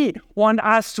He want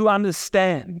us to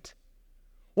understand?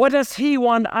 What does He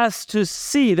want us to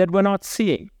see that we're not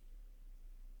seeing?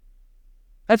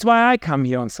 That's why I come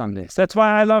here on Sundays. That's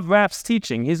why I love Raf's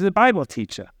teaching. He's a Bible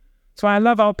teacher. That's why I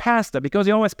love our pastor, because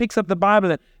he always picks up the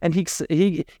Bible and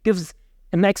he gives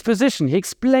an exposition. He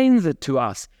explains it to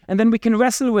us. And then we can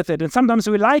wrestle with it. And sometimes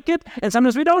we like it, and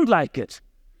sometimes we don't like it.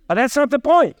 But that's not the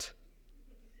point.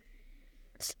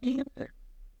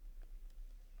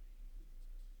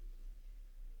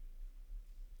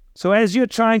 So as you're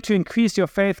trying to increase your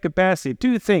faith capacity,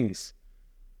 2 things.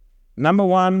 Number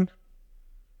 1,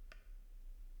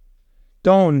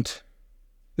 don't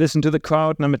listen to the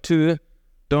crowd. Number 2,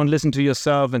 don't listen to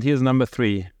yourself. And here's number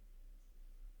 3.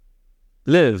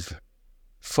 Live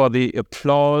for the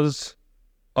applause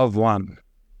of one,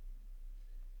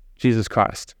 Jesus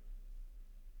Christ.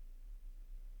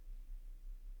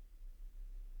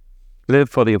 Live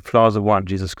for the applause of one,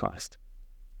 Jesus Christ.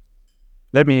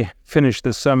 Let me finish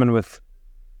this sermon with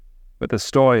a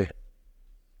story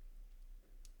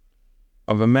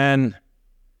of a man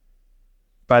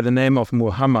by the name of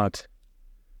Muhammad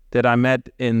that I met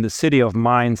in the city of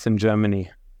Mainz in Germany.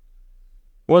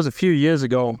 It was a few years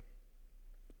ago.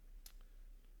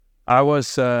 I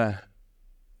was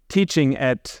teaching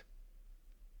at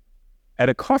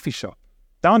a coffee shop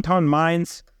downtown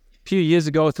Mainz. A few years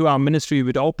ago, through our ministry,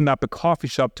 we'd opened up a coffee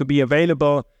shop to be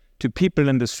available to people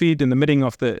in the street in the middle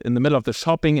of the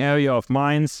shopping area of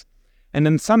Mainz. And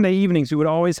then Sunday evenings, we would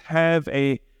always have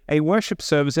a worship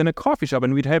service in a coffee shop,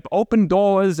 and we'd have open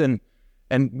doors and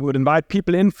would invite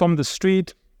people in from the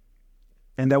street.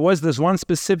 And there was this one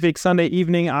specific Sunday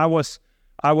evening, I was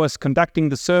conducting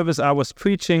the service, I was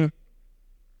preaching,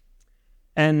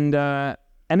 and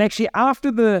actually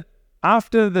after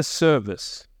the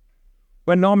service,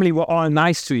 when normally we're all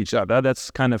nice to each other,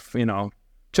 that's kind of,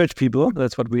 church people,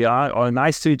 that's what we are, all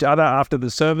nice to each other after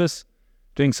the service,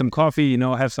 drink some coffee,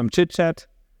 have some chit-chat.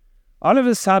 All of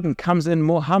a sudden comes in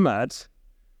Muhammad.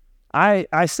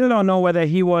 I still don't know whether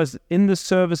he was in the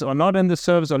service or not in the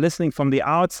service or listening from the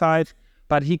outside,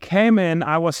 but he came in.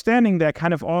 I was standing there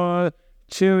kind of all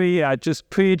cheery. I just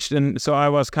preached, and so I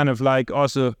was kind of like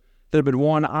also a little bit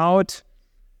worn out.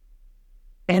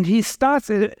 And he starts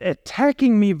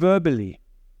attacking me verbally.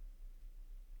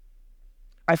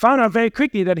 I found out very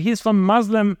quickly that he's from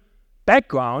Muslim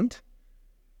background,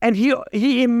 and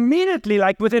he immediately,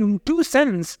 like within 2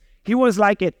 sentences, he was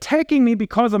like attacking me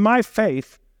because of my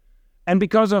faith and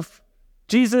because of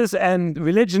Jesus and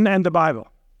religion and the Bible.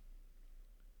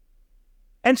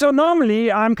 And so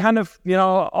normally I'm kind of,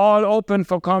 all open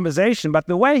for conversation, but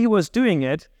the way he was doing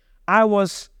it, I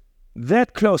was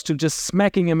that close to just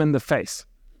smacking him in the face.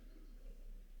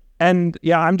 And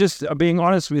I'm just being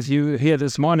honest with you here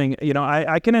this morning.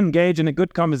 I can engage in a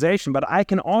good conversation, but I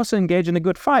can also engage in a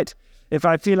good fight if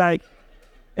I feel like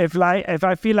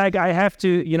I have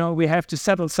to, we have to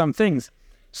settle some things.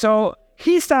 So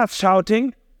he starts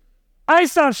shouting, I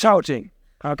start shouting.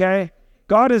 Okay,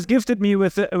 God has gifted me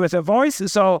with a voice,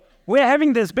 so we're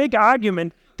having this big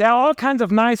argument. There are all kinds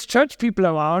of nice church people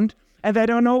around, and they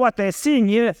don't know what they're seeing.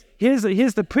 Here's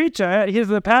the preacher, here's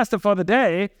the pastor for the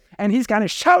day, and he's kind of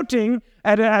shouting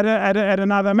at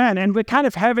another man. And we're kind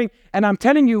of having, and I'm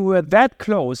telling you, we're that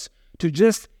close to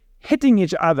just hitting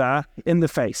each other in the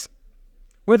face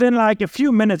within like a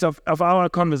few minutes of our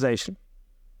conversation.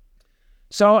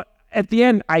 So at the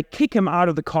end, I kick him out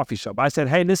of the coffee shop. I said,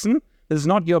 hey, listen, this is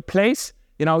not your place.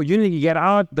 You need to get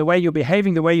out. The way you're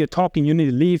behaving, the way you're talking, you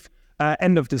need to leave.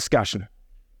 End of discussion.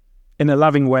 In a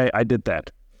loving way, I did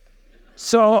that.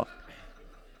 So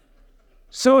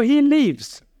he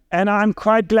leaves. And I'm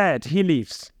quite glad he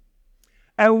leaves.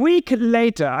 A week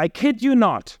later, I kid you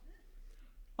not,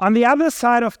 on the other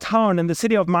side of town in the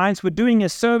city of Mainz, we're doing a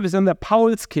service in the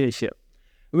Paulskirche,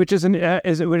 which is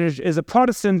a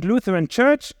Protestant Lutheran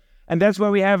church, and that's where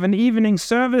we have an evening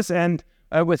service and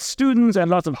with students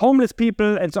and lots of homeless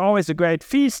people. It's always a great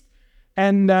feast.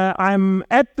 And I'm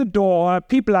at the door.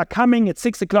 People are coming at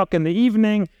 6 o'clock in the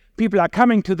evening. People are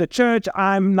coming to the church.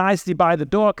 I'm nicely by the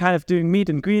door, kind of doing meet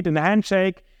and greet and a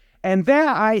handshake. And there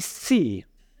I see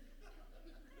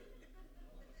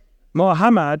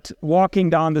Muhammad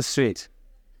walking down the street.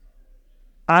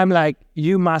 I'm like,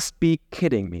 you must be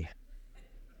kidding me.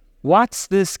 What's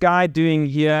this guy doing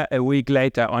here a week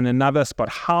later on another spot?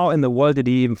 How in the world did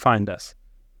he even find us?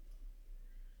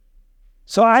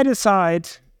 So I decide,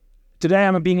 today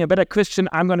I'm being a better Christian,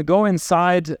 I'm going to go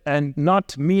inside and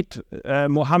not meet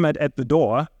Muhammad at the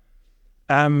door.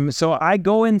 So I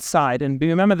go inside, and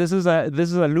remember, this is a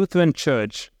Lutheran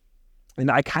church, and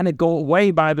I kind of go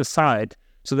way by the side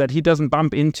so that he doesn't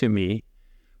bump into me.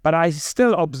 But I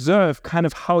still observe kind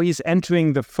of how he's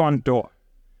entering the front door.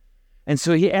 And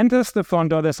so he enters the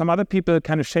front door. There's some other people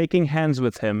kind of shaking hands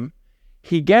with him.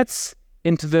 He gets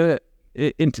into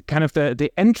kind of the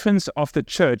entrance of the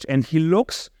church, and he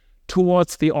looks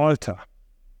towards the altar.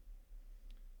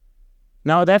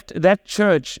 Now that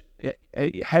church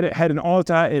it had an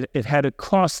altar. It had a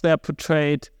cross there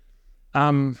portrayed,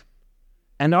 and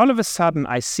all of a sudden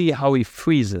I see how he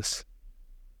freezes.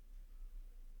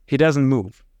 He doesn't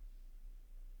move.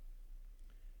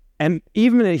 And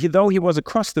even though he was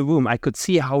across the room, I could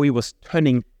see how he was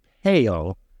turning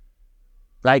pale,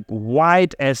 like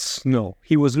white as snow.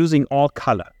 He was losing all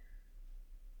color.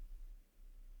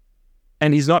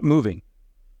 And he's not moving.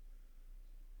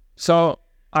 So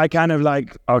I kind of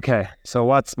like, okay, so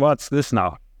what's this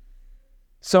now?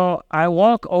 So I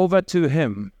walk over to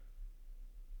him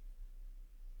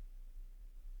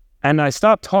and I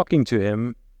start talking to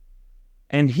him,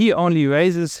 and he only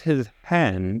raises his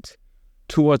hand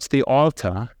towards the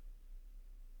altar,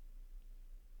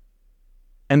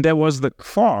 and there was the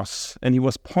cross, and he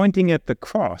was pointing at the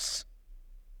cross.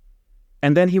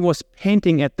 And then he was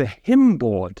painting at the hymn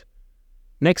board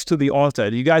next to the altar.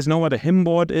 Do you guys know what a hymn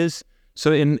board is?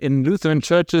 So in Lutheran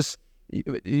churches,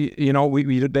 they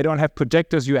don't have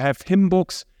projectors, you have hymn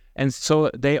books. And so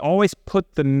they always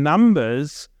put the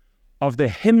numbers of the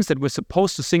hymns that we're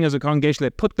supposed to sing as a congregation,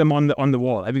 they put them on the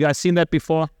wall. Have you guys seen that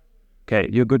before? Okay,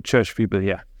 you're good church people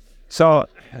here. So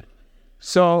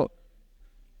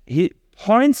he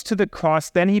points to the cross,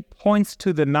 then he points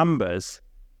to the numbers.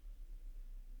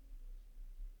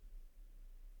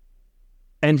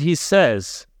 And he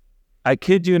says, I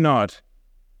kid you not,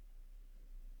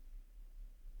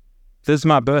 this is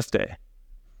my birthday.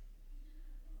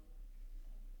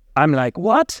 I'm like,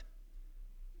 what?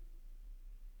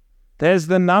 There's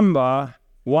the number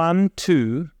 1,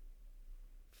 2,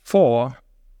 4,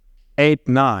 8,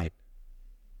 9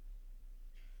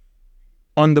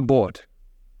 on the board.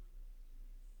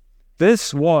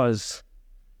 This was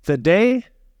the day,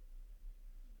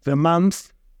 the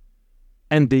month,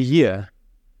 and the year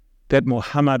that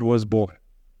Muhammad was born.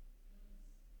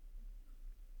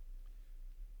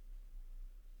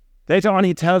 Later on,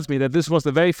 he tells me that this was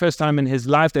the very first time in his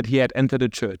life that he had entered a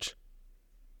church.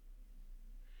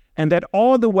 And that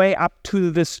all the way up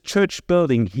to this church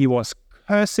building, he was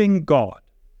cursing God.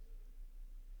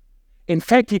 In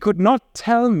fact, he could not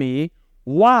tell me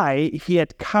why he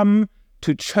had come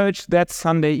to church that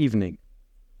Sunday evening.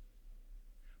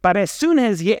 But as soon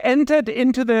as he entered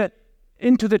into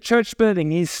the church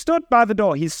building, he stood by the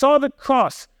door, he saw the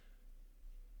cross,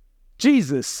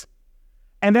 Jesus,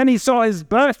 and then he saw his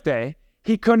birthday,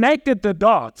 he connected the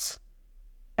dots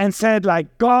and said,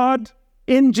 like, God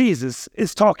in Jesus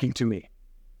is talking to me.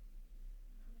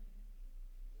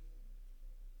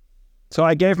 So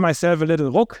I gave myself a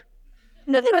little ruck.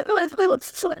 You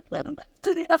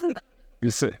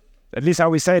see, at least how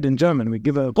we say it in German, we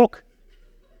give a ruck.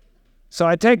 So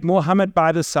I take Muhammad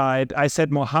by the side. I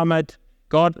said, Muhammad,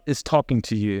 God is talking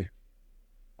to you.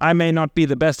 I may not be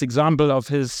the best example of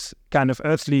his kind of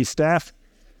earthly staff,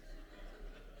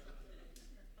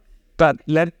 but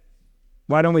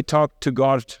why don't we talk to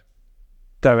God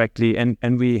directly?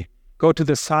 And we go to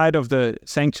the side of the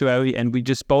sanctuary and we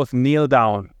just both kneel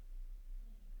down.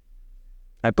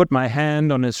 I put my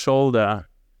hand on his shoulder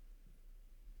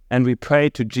and we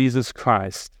pray to Jesus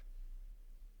Christ.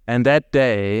 And that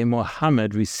day,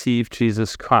 Muhammad received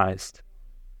Jesus Christ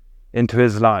into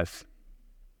his life.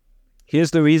 Here's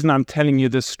the reason I'm telling you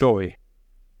this story.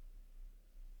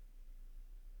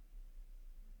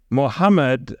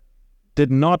 Muhammad did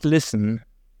not listen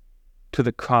to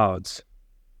the crowds.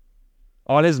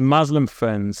 All his Muslim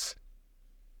friends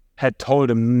had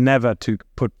told him never to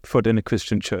put foot in a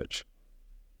Christian church.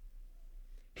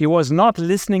 He was not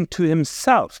listening to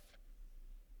himself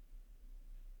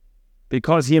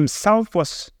because he himself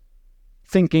was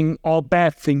thinking all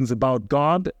bad things about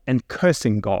God and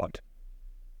cursing God.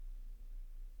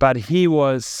 But he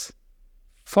was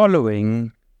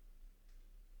following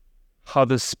how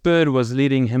the Spirit was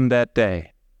leading him that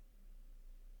day.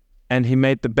 And he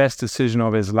made the best decision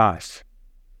of his life.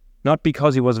 Not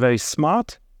because he was very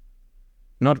smart,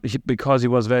 not because he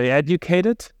was very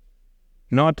educated,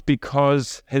 not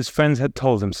because his friends had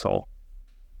told him so,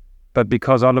 but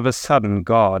because all of a sudden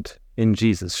God in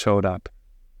Jesus showed up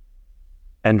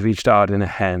and reached out in a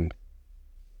hand.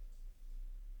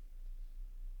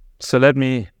 So let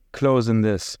me close in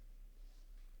this.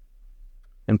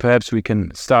 And perhaps we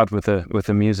can start with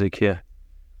the music here,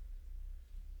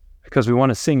 because we want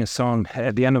to sing a song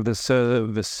at the end of the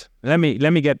service. Let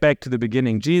me get back to the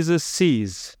beginning. Jesus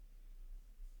sees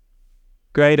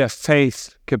greater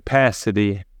faith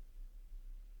capacity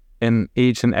in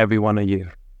each and every one of you.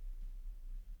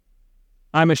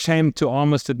 I'm ashamed to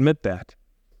almost admit that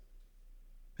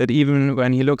even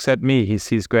when he looks at me, he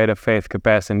sees greater faith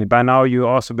capacity. By now you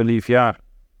also believe, yeah,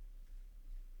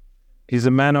 he's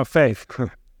a man of faith.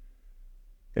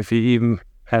 If he even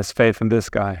has faith in this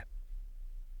guy.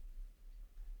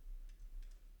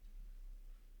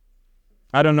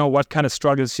 I don't know what kind of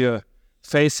struggles you're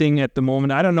facing at the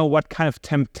moment. I don't know what kind of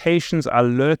temptations are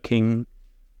lurking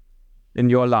in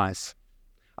your lives.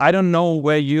 I don't know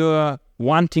where you're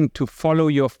wanting to follow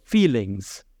your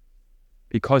feelings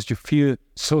because you feel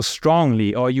so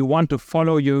strongly, or you want to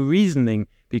follow your reasoning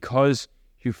because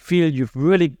you feel you've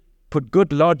really put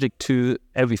good logic to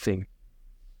everything.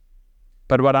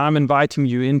 But what I'm inviting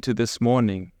you into this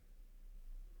morning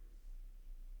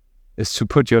is to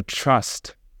put your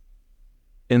trust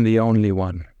in the only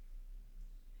one,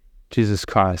 Jesus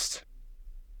Christ.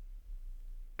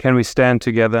 Can we stand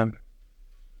together?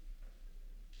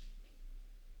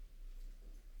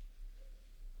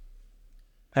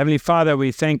 Heavenly Father,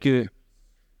 we thank you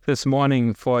this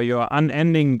morning for your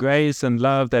unending grace and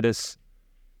love that is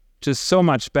just so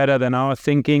much better than our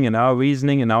thinking and our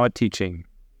reasoning and our teaching.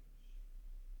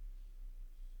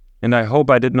 And I hope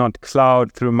I did not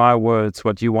cloud through my words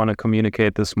what you want to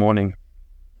communicate this morning.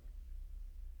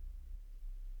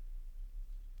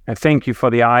 I thank you for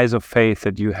the eyes of faith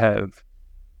that you have,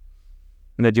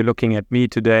 and that you're looking at me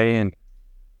today, and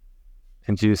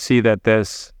you see that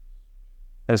there's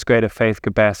greater faith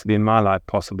capacity in my life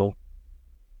possible.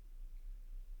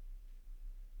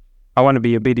 I want to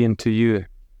be obedient to you,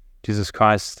 Jesus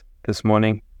Christ, this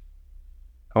morning.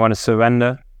 I want to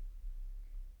surrender.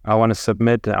 I want to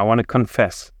submit. I want to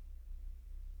confess.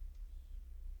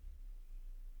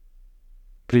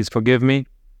 Please forgive me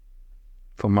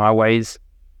for my ways.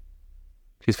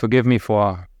 Please forgive me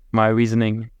for my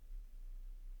reasoning,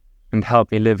 and help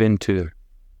me live into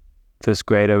this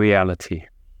greater reality.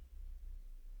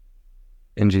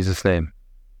 In Jesus' name,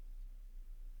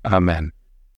 amen.